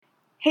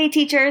Hey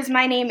teachers,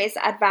 my name is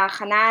Adva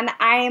Hanan.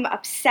 I am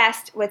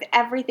obsessed with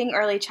everything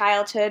early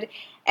childhood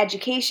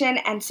education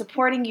and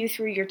supporting you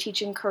through your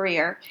teaching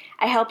career.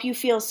 I help you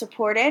feel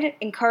supported,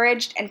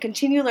 encouraged, and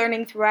continue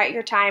learning throughout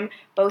your time,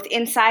 both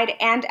inside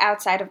and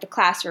outside of the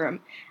classroom.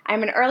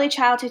 I'm an early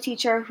childhood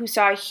teacher who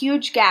saw a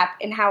huge gap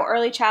in how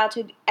early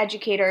childhood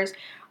educators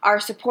are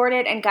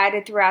supported and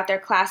guided throughout their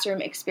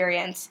classroom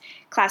experience.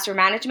 Classroom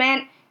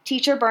management,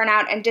 teacher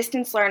burnout, and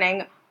distance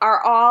learning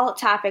are all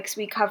topics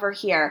we cover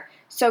here.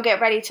 So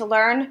get ready to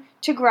learn,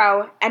 to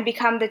grow, and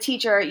become the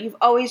teacher you've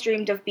always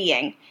dreamed of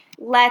being.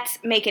 Let's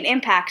make an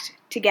impact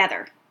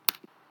together.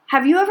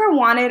 Have you ever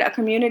wanted a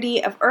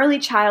community of early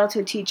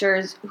childhood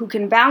teachers who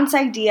can bounce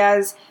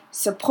ideas,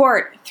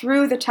 support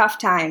through the tough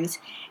times,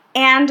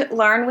 and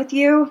learn with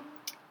you?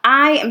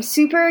 I am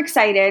super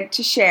excited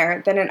to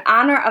share that in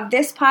honor of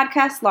this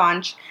podcast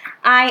launch,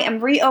 I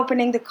am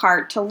reopening the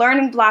cart to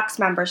Learning Blocks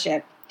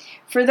membership.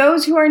 For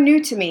those who are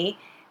new to me,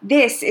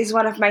 this is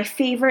one of my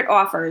favorite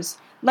offers.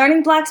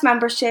 Learning Blocks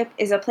membership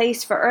is a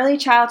place for early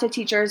childhood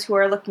teachers who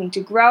are looking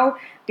to grow,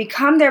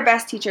 become their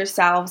best teacher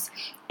selves,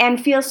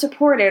 and feel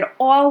supported,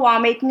 all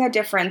while making a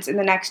difference in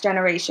the next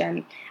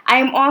generation. I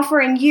am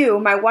offering you,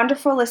 my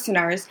wonderful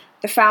listeners,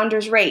 the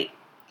Founder's Rate.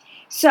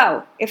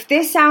 So, if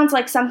this sounds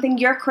like something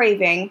you're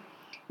craving,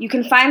 you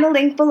can find the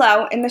link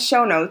below in the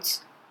show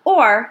notes,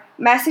 or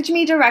message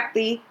me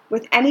directly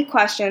with any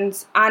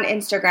questions on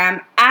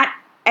Instagram at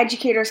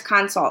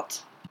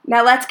EducatorsConsult.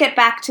 Now let's get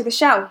back to the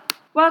show.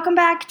 Welcome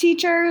back,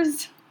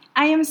 teachers.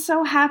 I am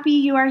so happy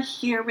you are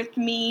here with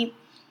me.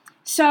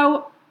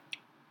 So,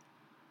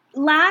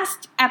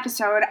 last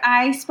episode,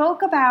 I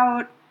spoke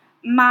about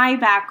my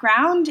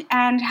background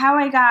and how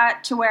I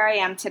got to where I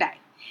am today.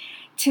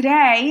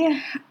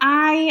 Today,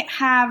 I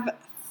have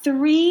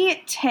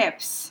 3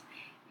 tips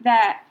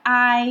that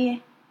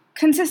I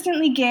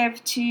consistently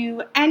give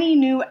to any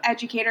new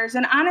educators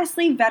and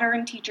honestly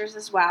veteran teachers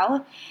as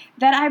well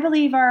that I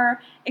believe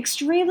are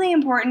extremely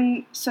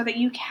important so that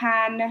you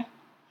can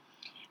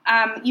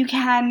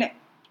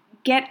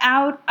get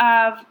out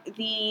of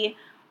the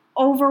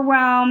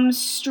overwhelm,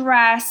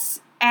 stress,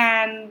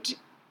 and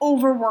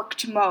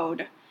overworked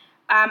mode,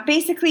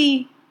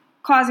 basically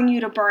causing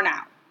you to burn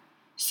out.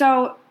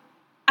 So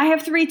I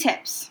have 3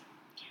 tips.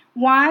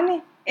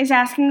 1 is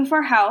asking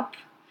for help.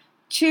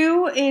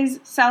 2 is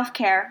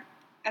self-care.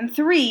 And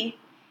 3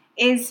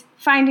 is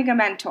finding a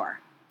mentor.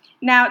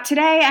 Now,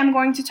 today I'm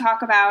going to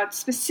talk about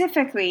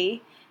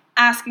specifically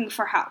asking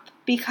for help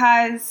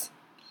because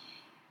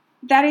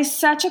that is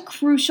such a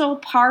crucial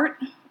part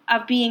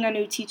of being a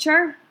new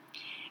teacher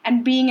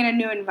and being in a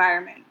new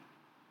environment.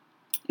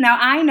 Now,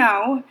 I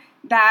know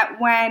that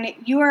when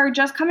you are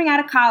just coming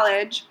out of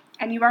college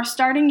and you are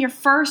starting your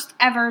first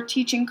ever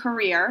teaching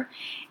career,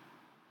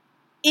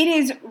 it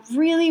is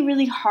really,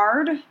 really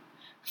hard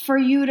for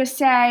you to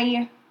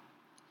say,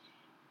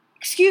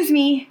 "Excuse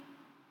me,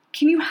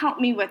 can you help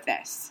me with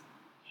this?"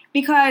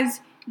 Because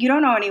you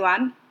don't know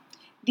anyone.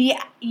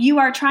 You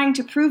are trying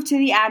to prove to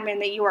the admin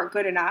that you are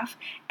good enough,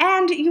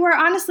 and you are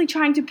honestly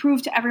trying to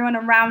prove to everyone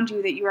around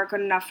you that you are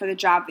good enough for the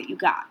job that you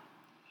got.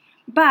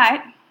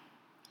 But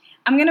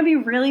I'm going to be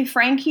really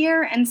frank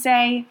here and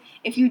say,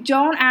 if you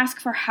don't ask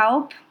for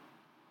help,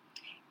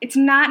 it's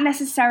not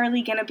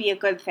necessarily going to be a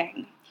good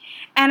thing.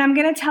 And I'm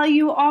going to tell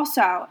you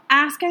also,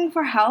 asking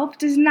for help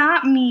does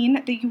not mean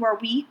that you are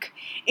weak.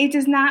 It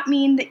does not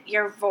mean that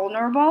you're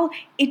vulnerable.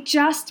 It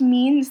just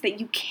means that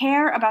you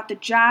care about the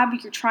job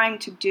you're trying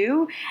to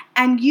do,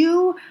 and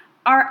you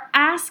are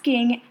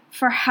asking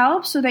for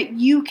help so that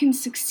you can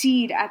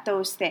succeed at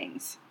those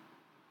things.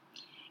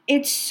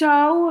 It's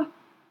so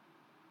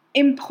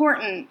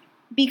important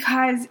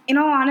because, in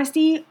all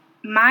honesty,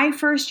 my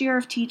first year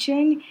of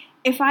teaching,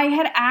 if I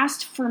had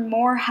asked for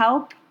more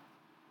help,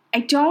 I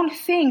don't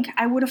think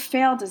I would have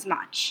failed as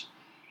much.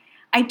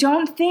 I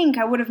don't think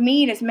I would have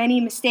made as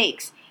many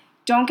mistakes.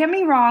 Don't get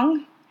me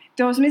wrong,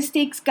 those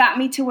mistakes got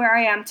me to where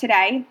I am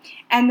today,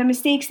 and the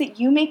mistakes that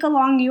you make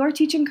along your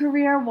teaching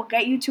career will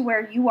get you to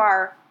where you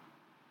are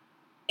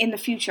in the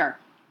future.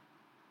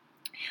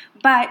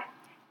 But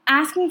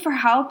asking for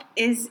help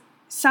is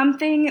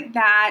something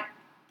that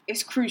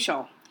is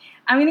crucial.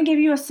 I'm going to give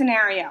you a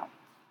scenario.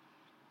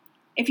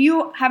 If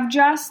you have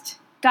just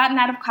gotten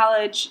out of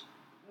college,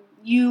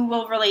 you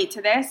will relate to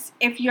this.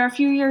 If you're a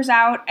few years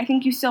out, I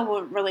think you still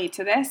will relate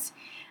to this,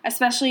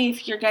 especially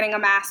if you're getting a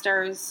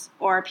master's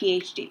or a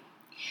PhD.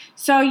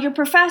 So your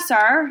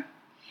professor,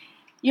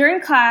 you're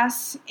in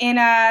class, in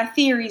a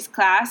theories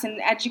class,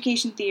 an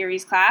education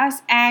theories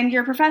class, and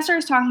your professor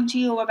is talking to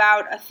you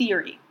about a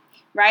theory,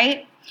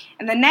 right?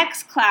 In the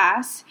next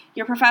class,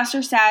 your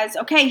professor says,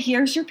 "Okay,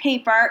 here's your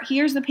paper.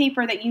 Here's the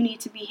paper that you need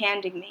to be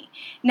handing me."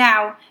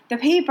 Now, the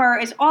paper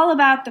is all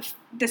about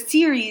the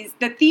theories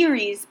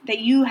that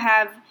you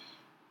have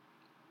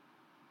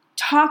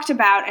talked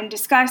about and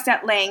discussed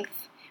at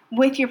length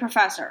with your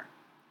professor.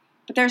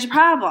 But there's a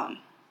problem.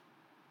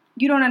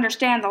 You don't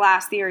understand the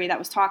last theory that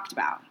was talked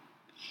about.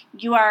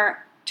 You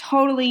are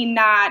totally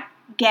not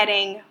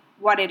getting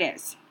what it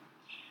is.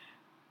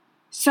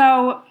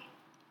 So,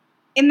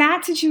 in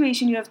that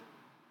situation, you have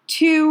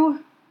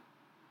two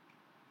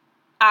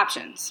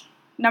options.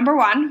 Number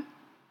one,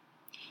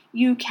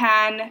 you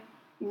can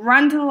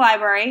run to the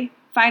library,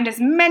 find as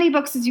many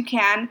books as you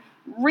can,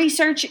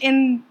 research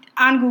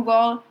on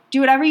Google, do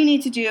whatever you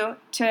need to do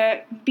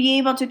to be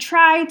able to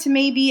try to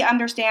maybe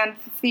understand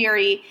the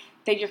theory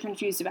that you're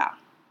confused about.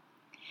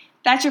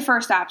 That's your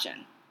first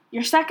option.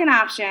 Your second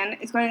option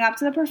is going up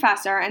to the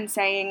professor and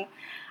saying,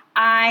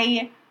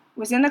 I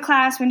was in the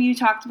class when you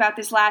talked about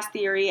this last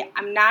theory.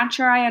 I'm not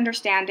sure I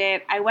understand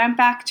it. I went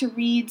back to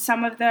read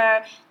some of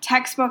the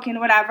textbook and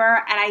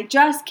whatever, and I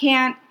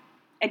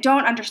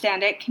don't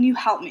understand it. Can you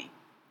help me?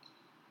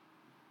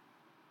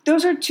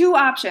 Those are two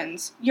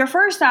options. Your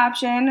first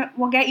option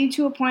will get you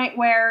to a point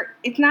where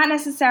it's not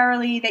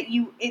necessary that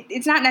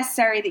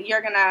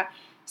you're going to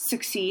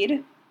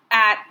succeed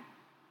at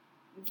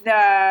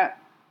the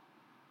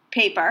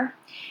paper.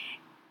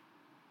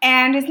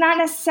 And it's not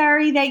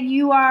necessary that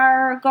you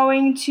are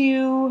going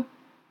to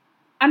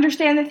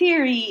understand the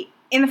theory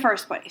in the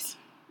first place,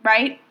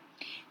 right?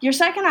 Your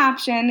second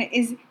option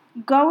is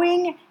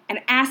going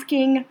and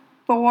asking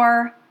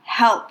for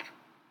help.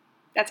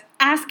 That's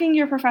asking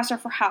your professor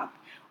for help.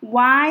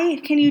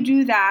 Why can you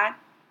do that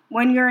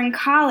when you're in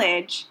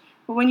college,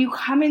 but when you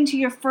come into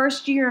your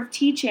first year of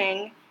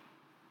teaching,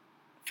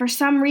 for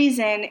some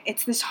reason,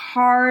 it's this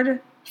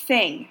hard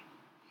thing?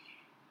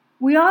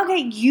 We all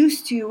get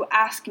used to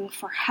asking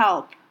for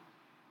help,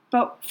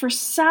 but for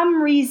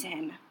some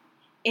reason,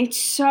 it's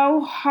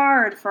so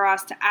hard for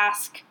us to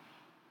ask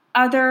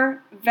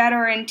other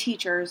veteran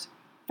teachers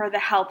for the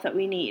help that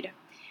we need,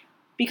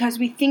 because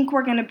we think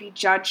we're going to be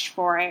judged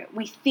for it.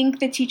 We think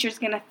the teacher's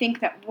going to think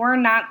that we're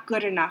not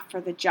good enough for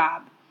the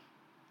job.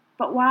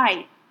 But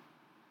why?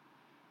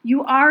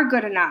 You are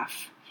good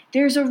enough.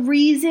 There's a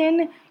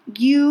reason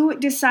you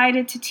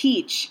decided to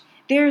teach.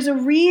 There's a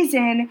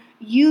reason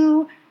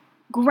you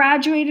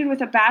graduated with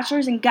a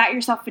bachelor's and got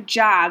yourself a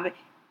job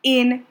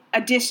in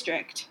a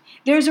district.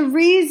 There's a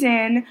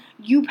reason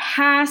you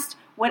passed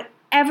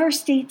whatever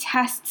state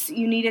tests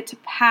you needed to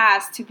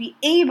pass to be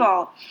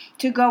able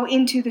to go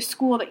into the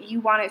school that you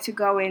wanted to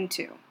go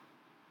into.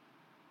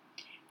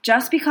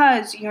 Just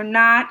because you're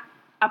not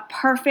a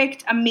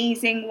perfect,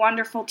 amazing,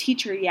 wonderful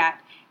teacher yet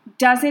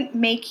doesn't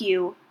make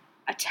you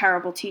a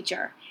terrible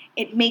teacher.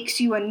 It makes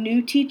you a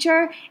new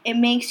teacher. It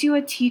makes you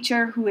a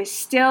teacher who is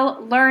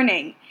still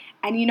learning.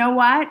 And you know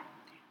what?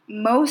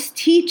 Most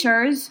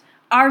teachers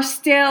are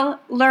still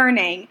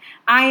learning.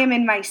 I am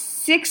in my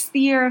 6th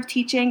year of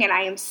teaching, and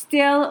I am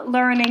still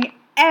learning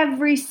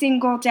every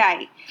single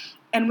day.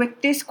 And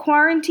with this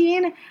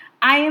quarantine,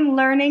 I am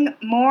learning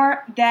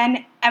more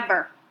than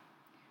ever.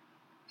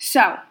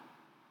 So,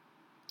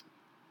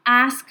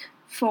 ask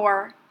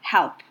for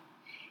help.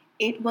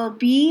 It will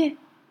be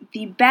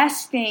the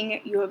best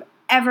thing you have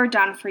ever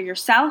done for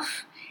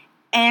yourself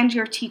and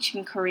your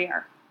teaching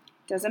career.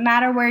 Doesn't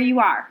matter where you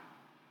are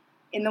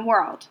in the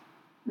world.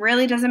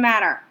 Really doesn't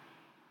matter.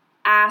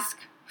 Ask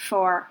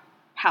for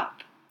help.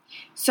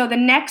 So the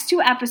next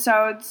 2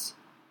 episodes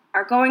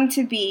are going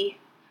to be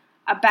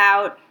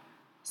about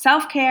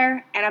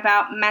self-care and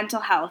about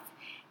mental health.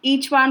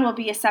 Each one will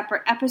be a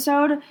separate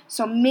episode,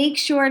 so make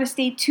sure to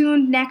stay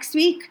tuned next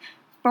week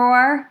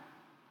for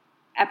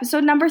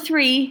episode number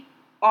 3,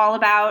 all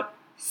about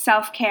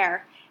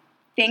self-care.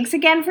 Thanks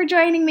again for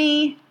joining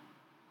me.